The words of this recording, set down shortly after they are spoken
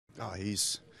Oh,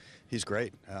 he's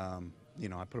great. I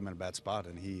put him in a bad spot,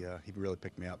 and he really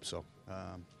picked me up. So,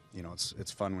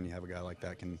 it's fun when you have a guy like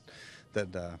that can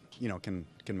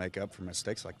make up for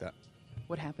mistakes like that.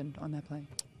 What happened on that play?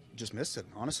 Just missed it.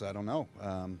 Honestly, I don't know.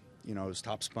 It was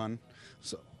top spun.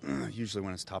 So usually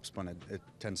when it's top spun, it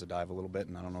tends to dive a little bit,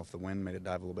 and I don't know if the wind made it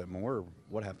dive a little bit more or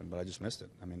what happened, but I just missed it.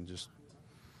 I mean, just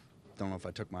don't know if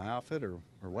I took my eye off it or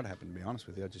what happened, to be honest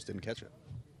with you. I just didn't catch it.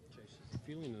 Chase, is the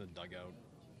feeling in the dugout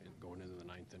going into the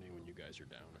ninth inning when you guys are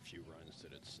down a few runs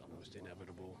that it's almost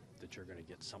inevitable that you're going to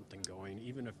get something going,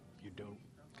 even if you don't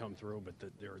come through, but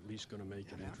that they're at least going to make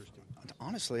it interesting?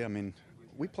 Honestly, I mean,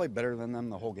 we played better than them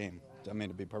the whole game. I mean,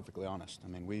 to be perfectly honest. I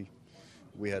mean,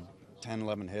 we had 10,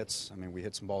 11 hits. I mean, we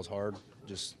hit some balls hard.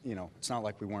 Just, it's not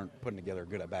like we weren't putting together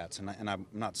good at-bats. And I'm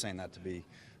not saying that to be,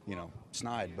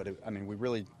 snide, but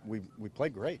we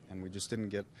played great, and we just didn't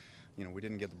get, we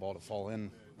didn't get the ball to fall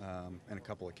in a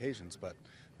couple occasions. But,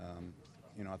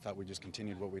 I thought we just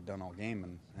continued what we'd done all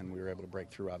game, and we were able to break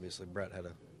through. Obviously, Brett had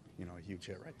a huge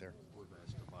hit right there. We've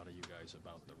asked a lot of you guys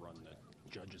about the run that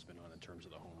Judge has been on in terms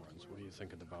of the home runs. What do you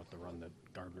think about the run that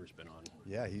Gardner's been on?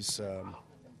 Yeah, he's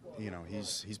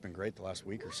been great the last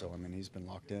week or so. I mean, he's been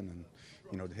locked in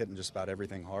and, hitting just about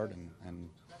everything hard and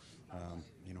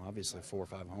obviously 4 or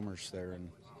 5 homers there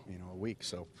in, a week.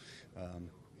 So,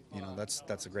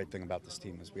 that's a great thing about this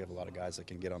team is we have a lot of guys that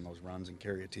can get on those runs and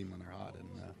carry a team when they're hot. And,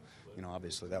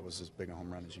 obviously that was as big a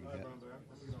home run as you can hit.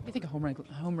 What do you think a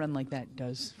home run like that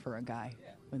does for a guy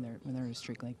when they're in a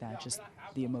streak like that, just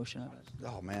the emotion of it?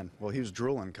 Oh, man. Well, he was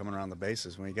drooling coming around the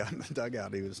bases. When he got in the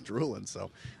dugout, he was drooling.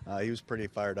 So he was pretty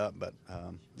fired up. But,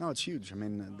 no, it's huge. I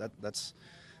mean, that's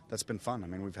been fun. I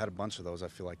mean, we've had a bunch of those, I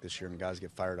feel like, this year, and guys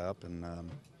get fired up. And,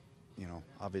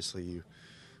 obviously,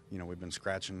 we've been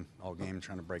scratching all game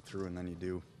trying to break through, and then you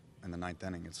do in the ninth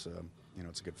inning. It's,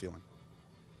 it's a good feeling.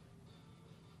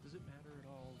 Does it matter at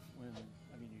all when,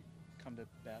 you come to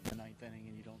bat in the ninth inning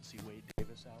and you don't see Wade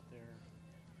Davis out there?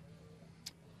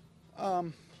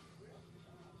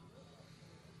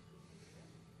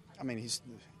 He's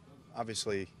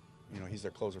obviously, he's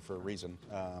their closer for a reason,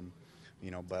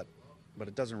 but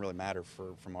it doesn't really matter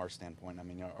from our standpoint. I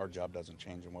mean, our job doesn't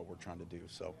change in what we're trying to do.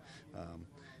 So,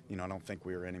 I don't think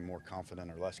we were any more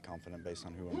confident or less confident based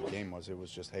on who in the game was. It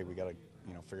was just, hey, we got to,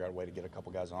 figure out a way to get a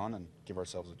couple guys on and give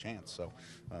ourselves a chance. So,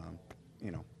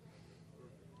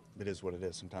 it is what it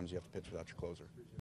is. Sometimes you have to pitch without your closer.